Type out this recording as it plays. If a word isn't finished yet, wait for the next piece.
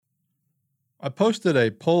I posted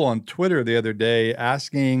a poll on Twitter the other day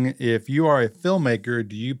asking if you are a filmmaker,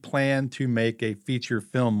 do you plan to make a feature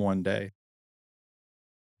film one day?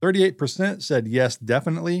 38% said yes,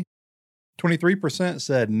 definitely. 23%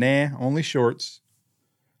 said nah, only shorts.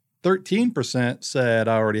 13% said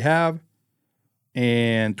I already have.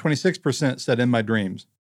 And 26% said in my dreams.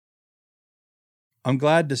 I'm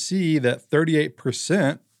glad to see that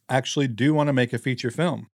 38% actually do want to make a feature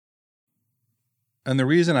film. And the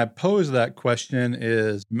reason I pose that question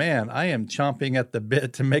is, man, I am chomping at the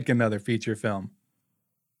bit to make another feature film.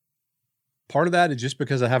 Part of that is just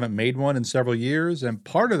because I haven't made one in several years. And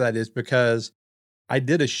part of that is because I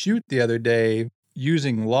did a shoot the other day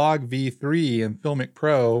using Log V3 and Filmic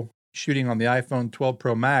Pro, shooting on the iPhone 12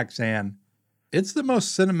 Pro Max. And it's the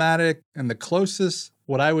most cinematic and the closest,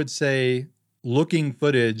 what I would say, looking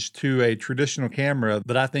footage to a traditional camera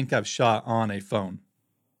that I think I've shot on a phone.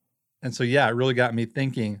 And so, yeah, it really got me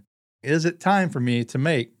thinking, is it time for me to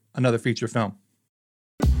make another feature film?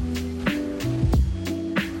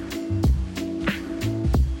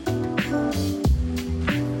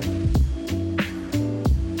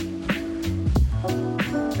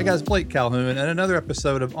 Hey guys, Blake Calhoun, and another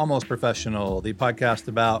episode of Almost Professional, the podcast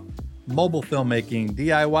about mobile filmmaking,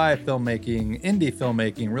 DIY filmmaking, indie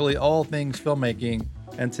filmmaking, really all things filmmaking.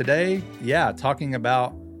 And today, talking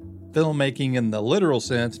about filmmaking in the literal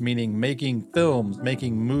sense, meaning making films,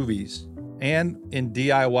 making movies, and in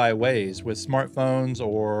DIY ways with smartphones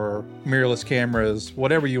or mirrorless cameras,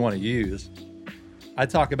 whatever you want to use. I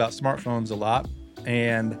talk about smartphones a lot.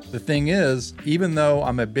 And the thing is, even though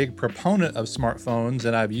I'm a big proponent of smartphones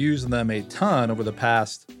and I've used them a ton over the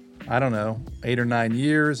past, 8 or 9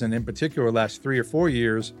 years, and in particular, last 3 or 4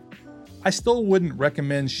 years, I still wouldn't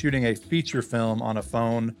recommend shooting a feature film on a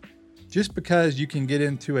phone just because you can get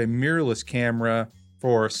into a mirrorless camera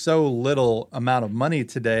for so little amount of money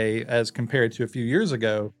today as compared to a few years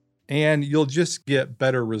ago, and you'll just get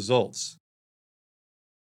better results.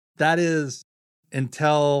 That is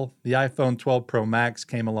until the iPhone 12 Pro Max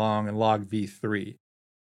came along and Log V3.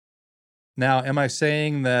 Now, am I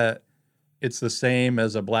saying that it's the same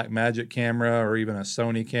as a Blackmagic camera or even a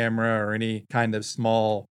Sony camera or any kind of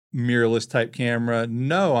small mirrorless type camera?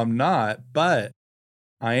 No, I'm not. But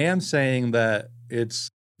I am saying that it's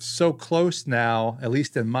so close now, at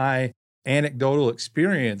least in my anecdotal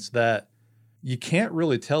experience, that you can't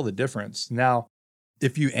really tell the difference. Now,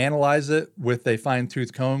 if you analyze it with a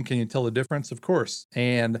fine-tooth comb, can you tell the difference? Of course.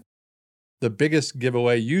 And the biggest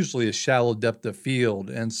giveaway usually is shallow depth of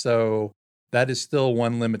field. And so that is still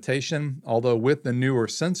one limitation, although with the newer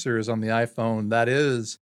sensors on the iPhone, that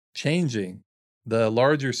is changing. The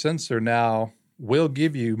larger sensor now will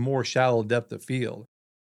give you more shallow depth of field.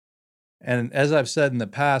 And as I've said in the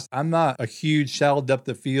past, I'm not a huge shallow depth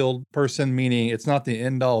of field person, meaning it's not the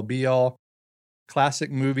end-all be-all.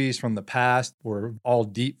 Classic movies from the past were all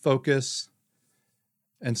deep focus.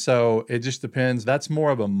 And so it just depends. That's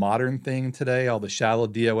more of a modern thing today, all the shallow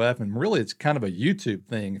DOF. And really, it's kind of a YouTube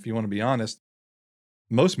thing, if you want to be honest.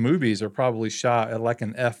 Most movies are probably shot at like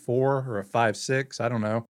an f4 or a 5.6. I don't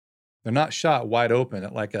know. They're not shot wide open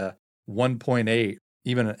at like a 1.8,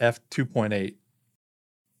 even an f2.8.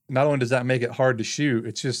 Not only does that make it hard to shoot,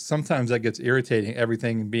 it's just sometimes that gets irritating,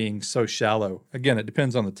 everything being so shallow. Again, it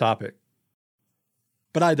depends on the topic.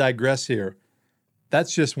 But I digress here.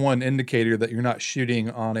 That's just one indicator that you're not shooting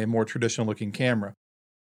on a more traditional looking camera.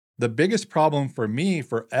 The biggest problem for me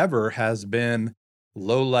forever has been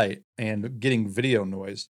low light and getting video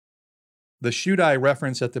noise. The shoot I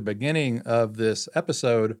referenced at the beginning of this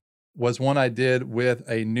episode was one I did with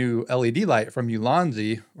a new LED light from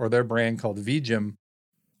Ulanzi, or their brand called VGM.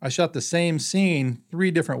 I shot the same scene 3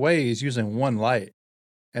 different ways using one light.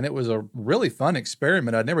 And it was a really fun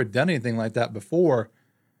experiment. I'd never done anything like that before.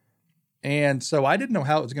 And so I didn't know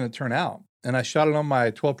how it was going to turn out. And I shot it on my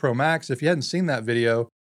 12 Pro Max. If you hadn't seen that video,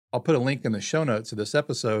 I'll put a link in the show notes of this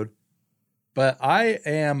episode. But I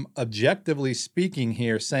am objectively speaking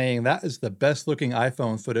here saying that is the best looking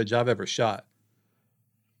iPhone footage I've ever shot.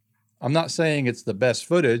 I'm not saying it's the best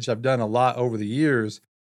footage. I've done a lot over the years.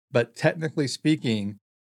 But technically speaking,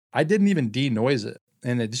 I didn't even denoise it.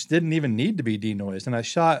 And it just didn't even need to be denoised. And I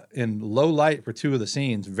shot in low light for 2 of the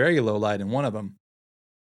scenes, very low light in one of them.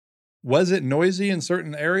 Was it noisy in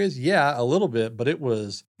certain areas? Yeah, a little bit, but it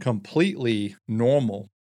was completely normal.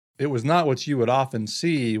 It was not what you would often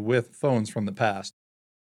see with phones from the past.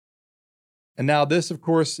 And now this, of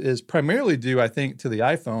course, is primarily due, I think, to the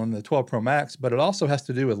iPhone, the 12 Pro Max, but it also has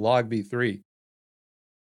to do with Log V3.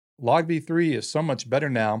 Log V3 is so much better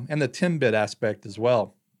now, and the 10-bit aspect as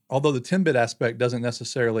well. Although the 10-bit aspect doesn't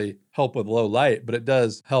necessarily help with low light, but it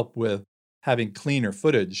does help with having cleaner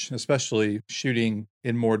footage, especially shooting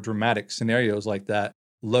in more dramatic scenarios like that,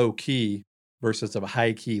 low key versus a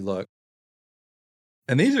high key look.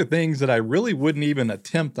 And these are things that I really wouldn't even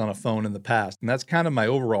attempt on a phone in the past. And that's kind of my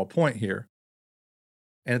overall point here.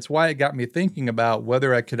 And it's why it got me thinking about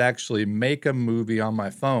whether I could actually make a movie on my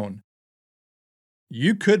phone.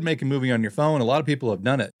 You could make a movie on your phone. A lot of people have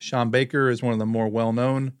done it. Sean Baker is one of the more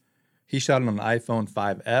well-known. He shot it on an iPhone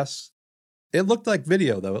 5S. It looked like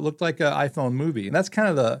video, though. It looked like an iPhone movie. And that's kind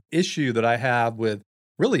of the issue that I have with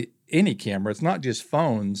really any camera. It's not just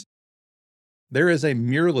phones. There is a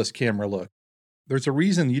mirrorless camera look. There's a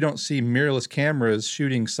reason you don't see mirrorless cameras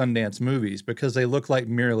shooting Sundance movies, because they look like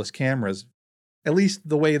mirrorless cameras, at least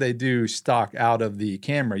the way they do stock out of the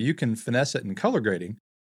camera. You can finesse it in color grading.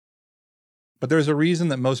 But there's a reason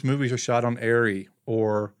that most movies are shot on Arri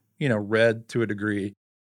or, Red to a degree,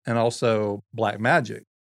 and also Blackmagic.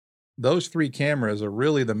 Those three cameras are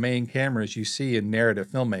really the main cameras you see in narrative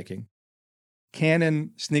filmmaking.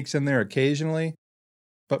 Canon sneaks in there occasionally,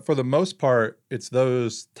 but for the most part, it's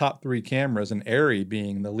those top three cameras, and Arri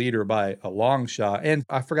being the leader by a long shot. And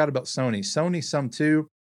I forgot about Sony. Sony some too,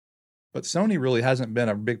 but Sony really hasn't been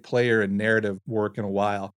a big player in narrative work in a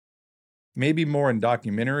while. Maybe more in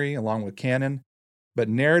documentary along with Canon, but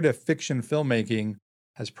narrative fiction filmmaking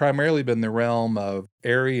has primarily been the realm of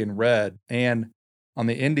Arri and Red, and on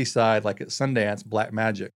the indie side, like at Sundance,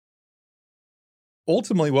 Blackmagic.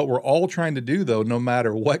 Ultimately, what we're all trying to do, though, no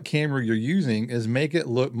matter what camera you're using, is make it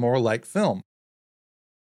look more like film.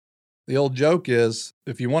 The old joke is,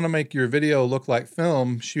 if you want to make your video look like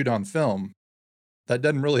film, shoot on film. That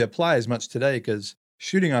doesn't really apply as much today, because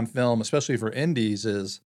shooting on film, especially for indies,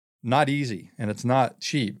 is not easy, and it's not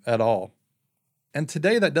cheap at all. And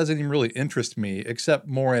today that doesn't even really interest me, except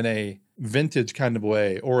more in a vintage kind of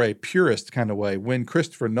way or a purist kind of way. When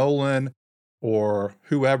Christopher Nolan or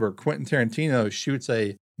whoever, Quentin Tarantino, shoots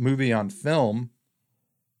a movie on film,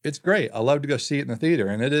 it's great. I love to go see it in the theater,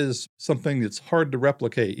 and it is something that's hard to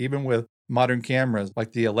replicate, even with modern cameras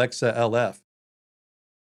like the Alexa LF.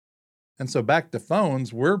 And so back to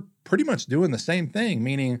phones, we're pretty much doing the same thing,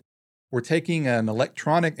 meaning we're taking an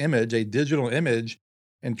electronic image, a digital image,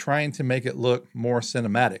 and trying to make it look more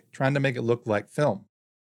cinematic, trying to make it look like film.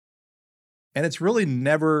 And it's really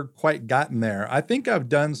never quite gotten there. I think I've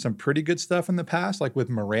done some pretty good stuff in the past, like with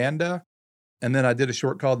Miranda, and then I did a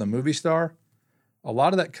short called The Movie Star. A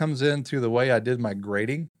lot of that comes into the way I did my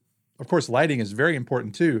grading. Of course, lighting is very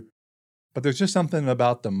important too, but there's just something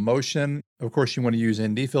about the motion. Of course, you want to use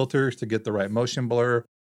ND filters to get the right motion blur,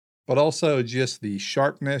 but also just the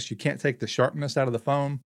sharpness. You can't take the sharpness out of the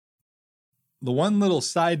phone. The one little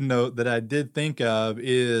side note that I did think of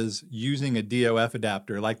is using a DOF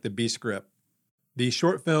adapter like the B-Script. The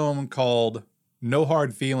short film called No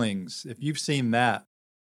Hard Feelings, if you've seen that,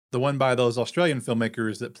 the one by those Australian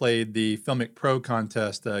filmmakers that played the Filmic Pro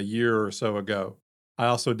contest a year or so ago. I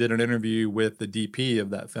also did an interview with the DP of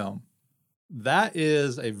that film. That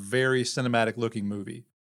is a very cinematic looking movie.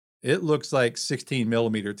 It looks like 16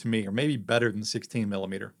 millimeter to me, or maybe better than 16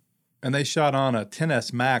 millimeter. And they shot on a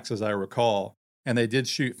 10S Max, as I recall, and they did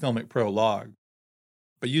shoot Filmic Pro Log.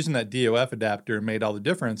 But using that DOF adapter made all the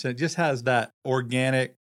difference. And it just has that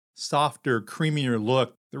organic, softer, creamier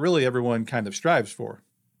look that really everyone kind of strives for.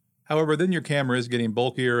 However, then your camera is getting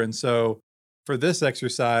bulkier, and so for this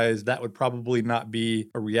exercise, that would probably not be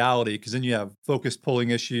a reality, because then you have focus pulling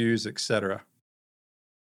issues, etc.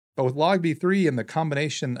 But with Log B3 and the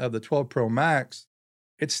combination of the 12 Pro Max,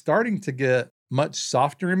 it's starting to get much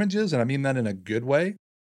softer images, and I mean that in a good way.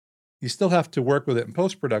 You still have to work with it in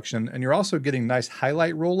post-production, and you're also getting nice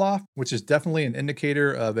highlight roll-off, which is definitely an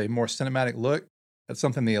indicator of a more cinematic look. That's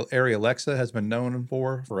something the Arri Alexa has been known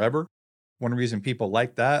for forever. One reason people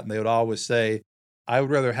like that, and they would always say, I would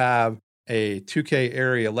rather have a 2K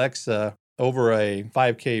Arri Alexa over a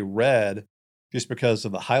 5K Red just because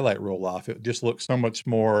of the highlight roll-off. It just looks so much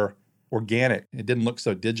more organic. It didn't look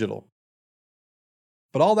so digital.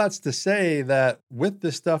 But all that's to say that with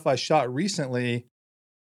the stuff I shot recently,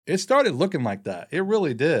 it started looking like that. It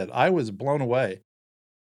really did. I was blown away.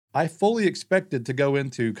 I fully expected to go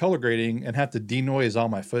into color grading and have to denoise all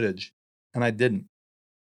my footage, and I didn't.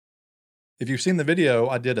 If you've seen the video,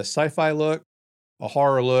 I did a sci-fi look, a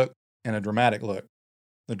horror look, and a dramatic look.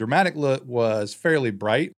 The dramatic look was fairly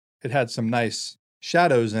bright. It had some nice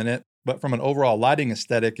shadows in it, but from an overall lighting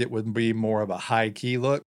aesthetic, it would be more of a high-key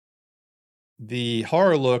look. The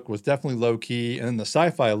horror look was definitely low-key, and then the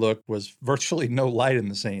sci-fi look was virtually no light in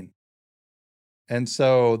the scene. And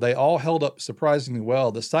so they all held up surprisingly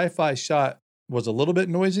well. The sci-fi shot was a little bit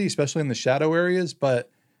noisy, especially in the shadow areas, but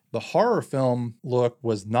the horror film look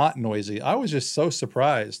was not noisy. I was just so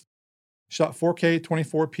surprised. shot 4K,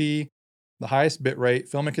 24p, the highest bitrate,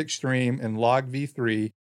 Filmic Extreme, and Log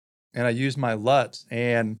V3, and I used my LUTs.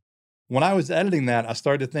 And when I was editing that, I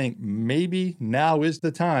started to think maybe now is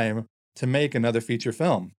the time to make another feature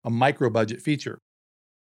film, a micro budget feature.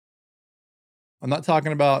 I'm not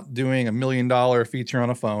talking about doing $1 million feature on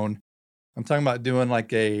a phone. I'm talking about doing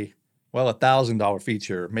like a $1,000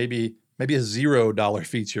 feature, maybe a $0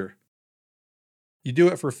 feature. You do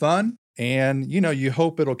it for fun and, you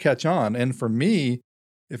hope it'll catch on. And for me,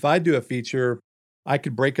 if I do a feature, I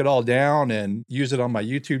could break it all down and use it on my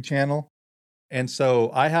YouTube channel. And so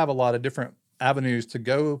I have a lot of different avenues to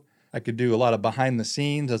go. I could do a lot of behind the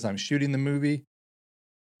scenes as I'm shooting the movie.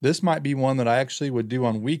 This might be one that I actually would do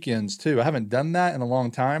on weekends too. I haven't done that in a long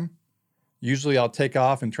time. Usually I'll take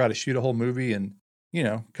off and try to shoot a whole movie in,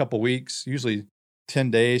 a couple weeks, usually 10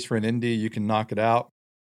 days for an indie, you can knock it out.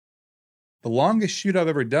 The longest shoot I've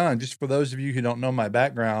ever done, just for those of you who don't know my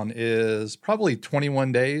background, is probably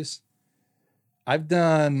 21 days. I've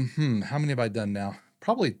done, how many have I done now?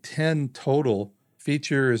 Probably 10 total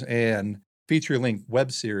features and feature-length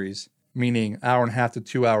web series, meaning 1.5 to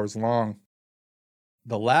 2 hours long.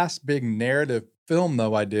 The last big narrative film,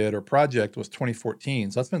 though, I did or project was 2014.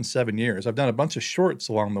 So that's been 7 years. I've done a bunch of shorts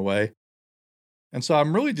along the way. And so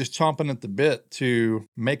I'm really just chomping at the bit to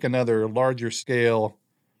make another larger scale.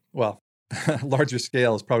 Larger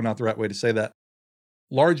scale is probably not the right way to say that.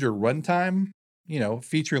 Larger runtime,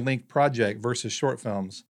 feature-length project versus short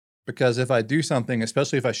films. Because if I do something,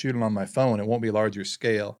 especially if I shoot it on my phone, it won't be larger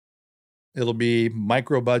scale. It'll be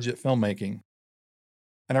micro-budget filmmaking.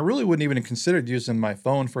 And I really wouldn't even have considered using my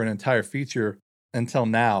phone for an entire feature until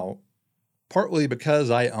now, partly because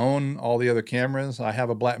I own all the other cameras. I have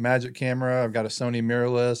a Blackmagic camera. I've got a Sony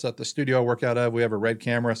mirrorless. At the studio I work out of, we have a Red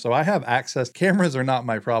camera. So I have access. Cameras are not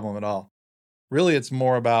my problem at all. Really, it's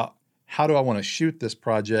more about how do I want to shoot this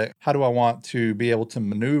project? How do I want to be able to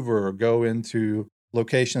maneuver or go into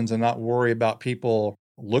locations and not worry about people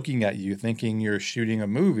looking at you thinking you're shooting a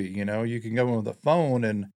movie? You can go in with a phone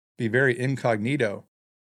and be very incognito.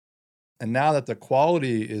 And now that the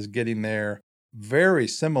quality is getting there, very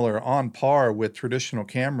similar, on par with traditional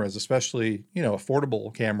cameras, especially,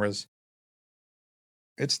 affordable cameras,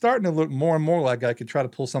 it's starting to look more and more like I could try to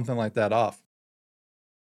pull something like that off.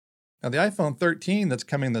 Now, the iPhone 13 that's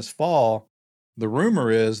coming this fall, the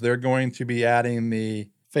rumor is they're going to be adding the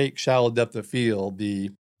fake shallow depth of field,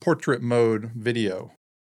 the portrait mode video,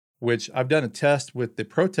 which I've done a test with the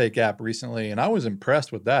ProTake app recently, and I was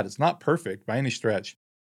impressed with that. It's not perfect by any stretch.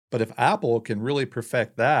 But if Apple can really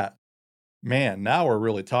perfect that, man, now we're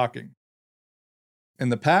really talking. In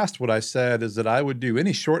the past, what I said is that I would do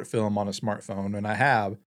any short film on a smartphone, and I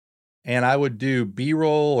have, and I would do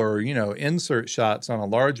B-roll or, insert shots on a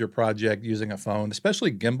larger project using a phone,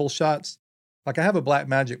 especially gimbal shots. Like I have a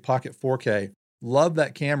Blackmagic Pocket 4K, love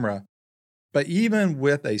that camera, but even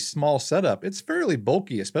with a small setup, it's fairly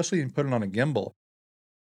bulky, especially when you put it on a gimbal.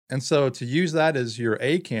 And so to use that as your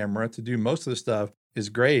A camera to do most of the stuff is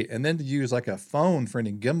great. And then to use like a phone for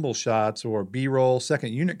any gimbal shots or B-roll,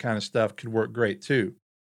 second unit kind of stuff could work great too.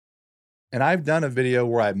 And I've done a video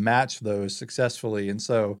where I matched those successfully. And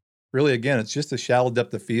so really, again, it's just a shallow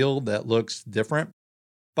depth of field that looks different.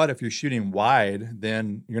 But if you're shooting wide,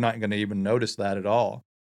 then you're not going to even notice that at all.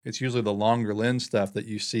 It's usually the longer lens stuff that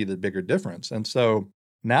you see the bigger difference. And so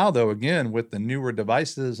now, though, again, with the newer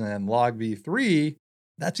devices and Log V3,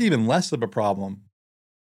 that's even less of a problem.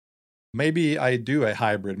 Maybe I do a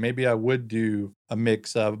hybrid. Maybe I would do a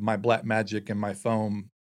mix of my Blackmagic and my phone.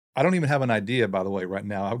 I don't even have an idea, by the way, right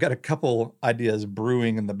now. I've got a couple ideas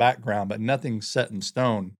brewing in the background, but nothing's set in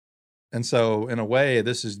stone. And so in a way,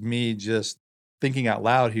 this is me just thinking out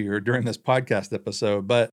loud here during this podcast episode.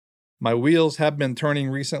 But my wheels have been turning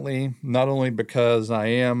recently, not only because I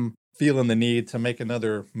am feeling the need to make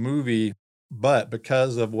another movie, but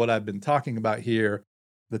because of what I've been talking about here,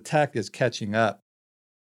 the tech is catching up.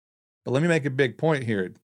 But let me make a big point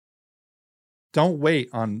here. Don't wait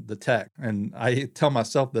on the tech. And I tell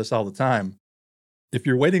myself this all the time. If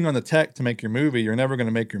you're waiting on the tech to make your movie, you're never going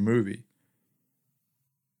to make your movie.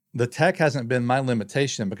 The tech hasn't been my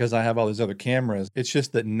limitation because I have all these other cameras. It's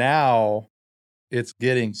just that now it's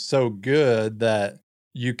getting so good that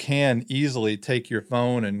you can easily take your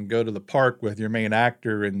phone and go to the park with your main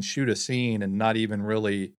actor and shoot a scene and not even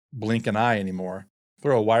really blink an eye anymore.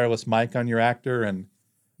 Throw a wireless mic on your actor and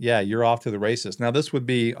yeah, you're off to the races. Now, this would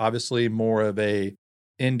be obviously more of a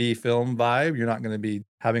indie film vibe. You're not going to be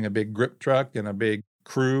having a big grip truck and a big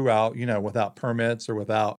crew out, without permits or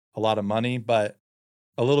without a lot of money, but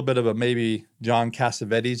a little bit of a maybe John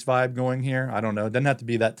Cassavetes vibe going here. I don't know. It doesn't have to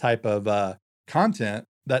be that type of content,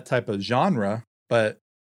 that type of genre, but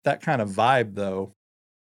that kind of vibe, though.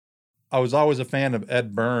 I was always a fan of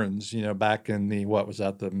Ed Burns, back in the, what was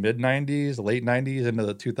that, the mid 90s, late 90s into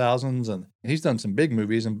the 2000s. And he's done some big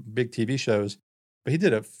movies and big TV shows, but he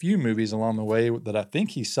did a few movies along the way that I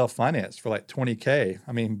think he self financed for like 20K.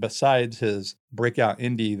 I mean, besides his breakout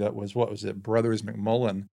indie that was, what was it, Brothers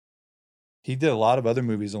McMullen, he did a lot of other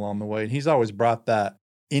movies along the way. And he's always brought that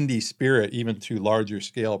indie spirit even to larger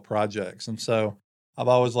scale projects. And so I've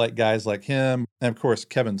always liked guys like him. And of course,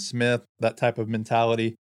 Kevin Smith, that type of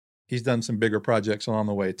mentality. He's done some bigger projects along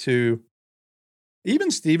the way too. Even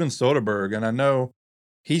Steven Soderbergh, and I know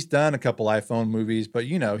he's done a couple iPhone movies, but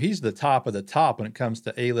he's the top of the top when it comes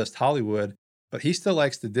to A-list Hollywood, but he still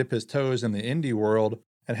likes to dip his toes in the indie world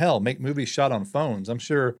and hell, make movies shot on phones. I'm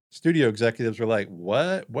sure studio executives were like,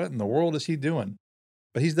 what in the world is he doing?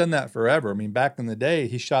 But he's done that forever. I mean, back in the day,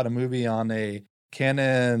 he shot a movie on a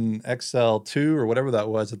Canon XL2 or whatever that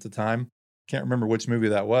was at the time. Can't remember which movie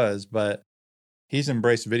that was, but he's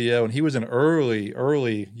embraced video, and he was an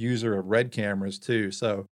early user of RED cameras too.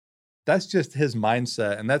 So that's just his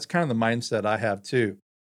mindset. And that's kind of the mindset I have too.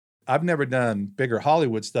 I've never done bigger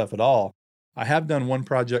Hollywood stuff at all. I have done one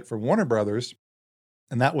project for Warner Brothers,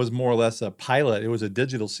 and that was more or less a pilot. It was a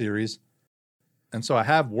digital series. And so I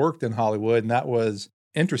have worked in Hollywood, and that was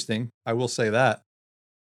interesting. I will say that.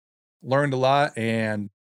 Learned a lot and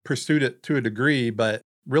pursued it to a degree, but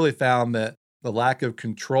really found that the lack of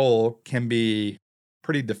control can be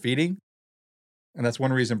pretty defeating. And that's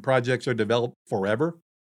one reason projects are developed forever.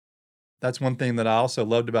 That's one thing that I also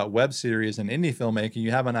loved about web series and indie filmmaking.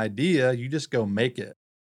 You have an idea, you just go make it.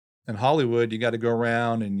 In Hollywood, you got to go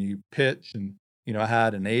around and you pitch. And, I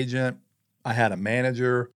had an agent, I had a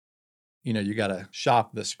manager. You got to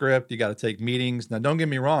shop the script, you got to take meetings. Now, don't get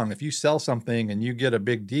me wrong. If you sell something and you get a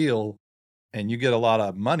big deal and you get a lot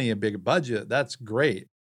of money, a big budget, that's great.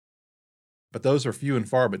 But those are few and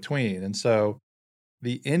far between. And so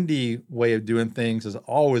the indie way of doing things has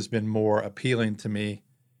always been more appealing to me.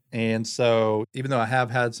 And so even though I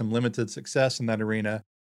have had some limited success in that arena,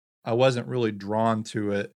 I wasn't really drawn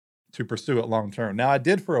to it to pursue it long term. Now, I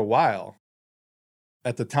did for a while.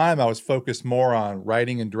 At the time, I was focused more on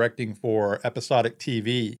writing and directing for episodic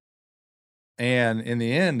TV. And in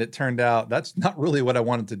the end, it turned out that's not really what I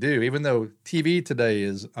wanted to do, even though TV today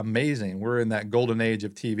is amazing. We're in that golden age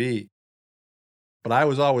of TV. But I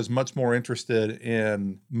was always much more interested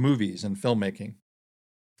in movies and filmmaking.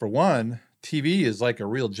 For one, TV is like a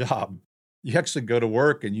real job. You actually go to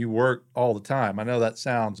work and you work all the time. I know that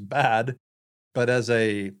sounds bad, but as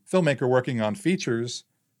a filmmaker working on features,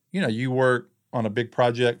 you work on a big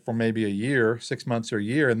project for maybe a year, 6 months or a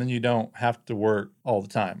year, and then you don't have to work all the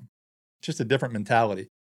time. It's just a different mentality.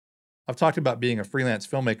 I've talked about being a freelance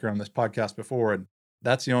filmmaker on this podcast before, and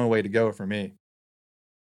that's the only way to go for me.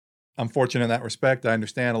 I'm fortunate in that respect. I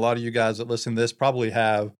understand a lot of you guys that listen to this probably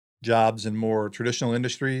have jobs in more traditional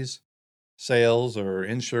industries, sales or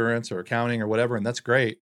insurance or accounting or whatever, and that's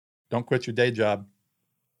great. Don't quit your day job.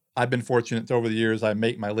 I've been fortunate over the years. I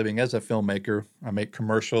make my living as a filmmaker. I make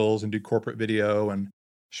commercials and do corporate video and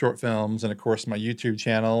short films, and of course my YouTube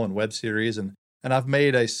channel and web series. And I've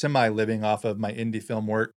made a semi-living off of my indie film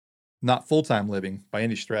work, not full-time living by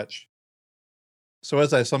any stretch. So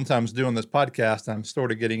as I sometimes do on this podcast, I'm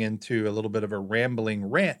sort of getting into a little bit of a rambling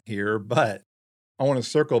rant here, but I want to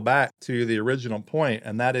circle back to the original point,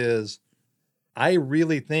 and that is, I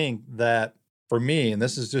really think that for me, and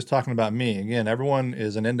this is just talking about me, again, everyone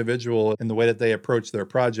is an individual in the way that they approach their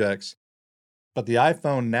projects, but the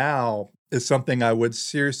iPhone now is something I would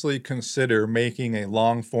seriously consider making a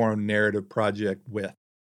long-form narrative project with.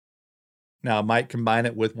 Now, I might combine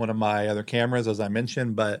it with one of my other cameras, as I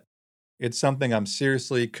mentioned, but it's something I'm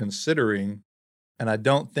seriously considering, and I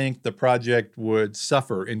don't think the project would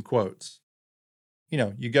suffer, in quotes.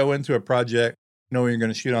 You go into a project knowing you're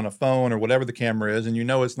going to shoot on a phone or whatever the camera is, and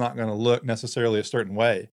it's not going to look necessarily a certain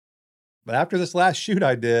way. But after this last shoot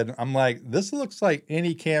I did, I'm like, this looks like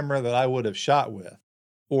any camera that I would have shot with,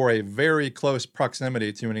 or a very close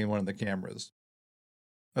proximity to any one of the cameras,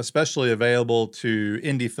 especially available to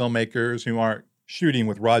indie filmmakers who aren't shooting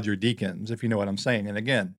with Roger Deakins, if you know what I'm saying. And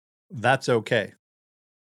again, that's okay.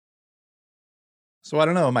 So I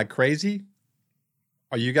don't know, am I crazy?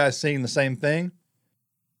 Are you guys seeing the same thing?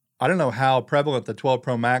 I don't know how prevalent the 12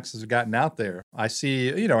 Pro Max has gotten out there. I see,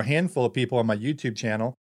 a handful of people on my YouTube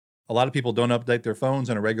channel. A lot of people don't update their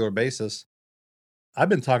phones on a regular basis. I've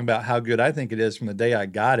been talking about how good I think it is from the day I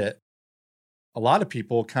got it. A lot of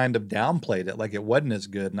people kind of downplayed it like it wasn't as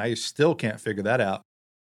good, and I still can't figure that out.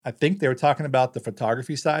 I think they were talking about the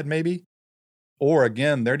photography side maybe. Or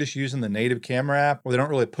again, they're just using the native camera app, or they don't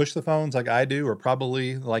really push the phones like I do, or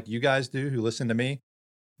probably like you guys do who listen to me.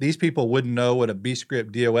 these people wouldn't know what a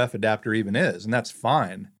B-script DOF adapter even is, and that's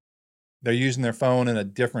fine. They're using their phone in a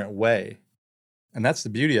different way. And that's the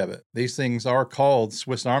beauty of it. These things are called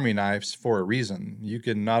Swiss Army knives for a reason. You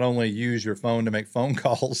can not only use your phone to make phone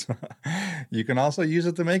calls, you can also use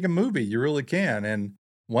it to make a movie. You really can. And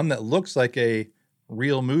one that looks like a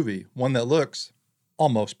real movie, one that looks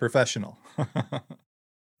almost professional.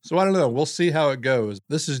 So I don't know. We'll see how it goes.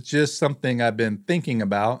 This is just something I've been thinking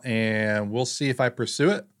about, and we'll see if I pursue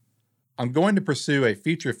it. I'm going to pursue a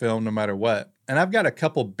feature film no matter what. And I've got a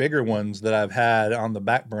couple bigger ones that I've had on the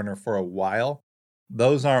back burner for a while.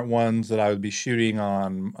 Those aren't ones that I would be shooting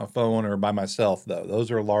on a phone or by myself, though. Those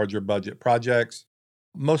are larger budget projects.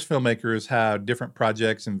 Most filmmakers have different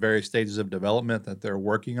projects in various stages of development that they're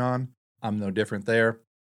working on. I'm no different there.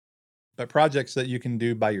 But projects that you can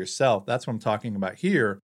do by yourself, that's what I'm talking about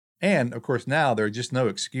here. And of course, now there are just no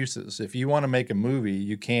excuses. If you want to make a movie,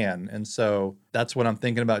 you can. And so that's what I'm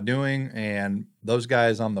thinking about doing. And those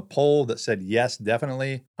guys on the poll that said, yes,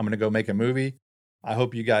 definitely, I'm going to go make a movie. I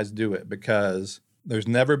hope you guys do it, because there's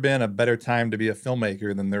never been a better time to be a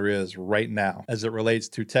filmmaker than there is right now as it relates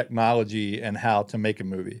to technology and how to make a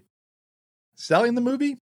movie. Selling the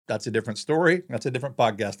movie? That's a different story. That's a different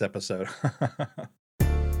podcast episode.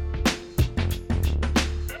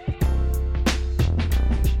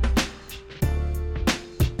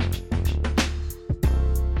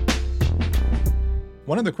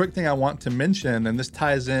 One other quick thing I want to mention, and this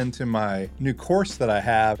ties into my new course that I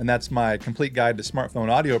have, and that's my complete guide to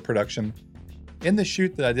smartphone audio production. In the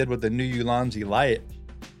shoot that I did with the new Ulanzi Lite,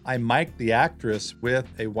 I mic'd the actress with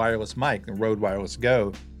a wireless mic, the Rode Wireless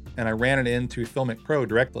Go, and I ran it into Filmic Pro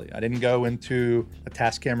directly. I didn't go into a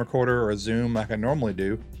Tascam recorder or a Zoom like I normally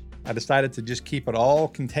do. I decided to just keep it all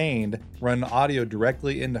contained, run audio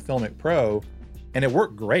directly into Filmic Pro, and it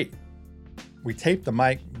worked great. We taped the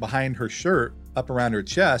mic behind her shirt up around her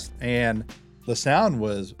chest, and the sound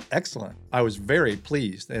was excellent. I was very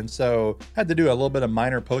pleased. And so had to do a little bit of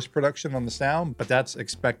minor post-production on the sound, but that's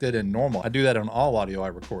expected and normal. I do that on all audio I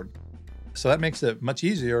record. So that makes it much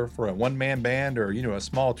easier for a one-man band or, a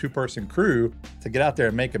small two-person crew to get out there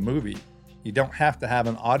and make a movie. You don't have to have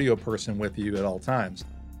an audio person with you at all times.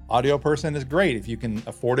 Audio person is great if you can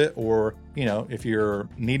afford it, or, if you're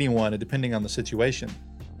needing one, depending on the situation.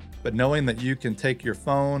 But knowing that you can take your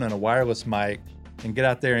phone and a wireless mic and get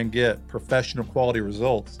out there and get professional quality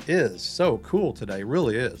results is so cool today,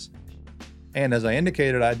 really is. And as I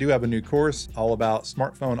indicated, I do have a new course all about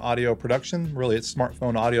smartphone audio production. Really, it's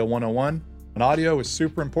Smartphone Audio 101. And audio is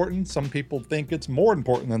super important. Some people think it's more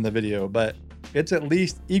important than the video, but it's at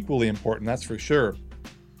least equally important, that's for sure.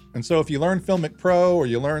 And so if you learn Filmic Pro or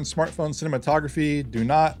you learn smartphone cinematography, do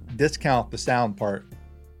not discount the sound part.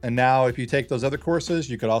 And now if you take those other courses,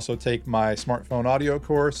 you could also take my smartphone audio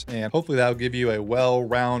course, and hopefully that'll give you a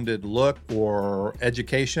well-rounded look or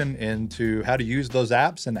education into how to use those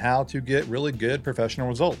apps and how to get really good professional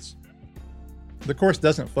results. The course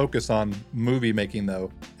doesn't focus on movie making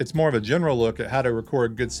though. It's more of a general look at how to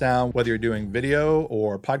record good sound, whether you're doing video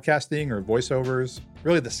or podcasting or voiceovers.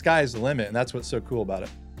 Really, the sky's the limit, and that's what's so cool about it.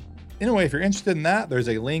 Anyway, if you're interested in that, there's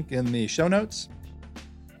a link in the show notes.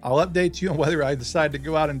 I'll update you on whether I decide to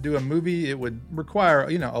go out and do a movie. It would require,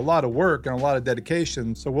 a lot of work and a lot of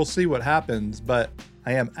dedication, so we'll see what happens, but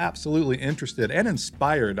I am absolutely interested and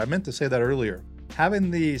inspired. I meant to say that earlier. Having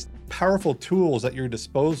these powerful tools at your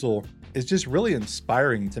disposal is just really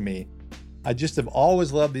inspiring to me. I just have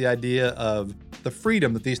always loved the idea of the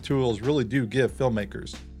freedom that these tools really do give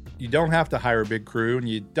filmmakers. You don't have to hire a big crew, and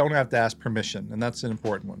you don't have to ask permission, and that's an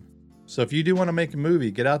important one. So if you do want to make a movie,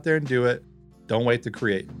 get out there and do it. Don't wait to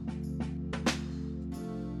create.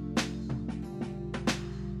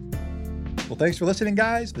 Well, thanks for listening,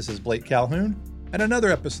 guys. This is Blake Calhoun and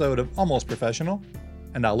another episode of Almost Professional,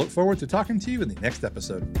 and I'll look forward to talking to you in the next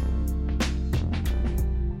episode.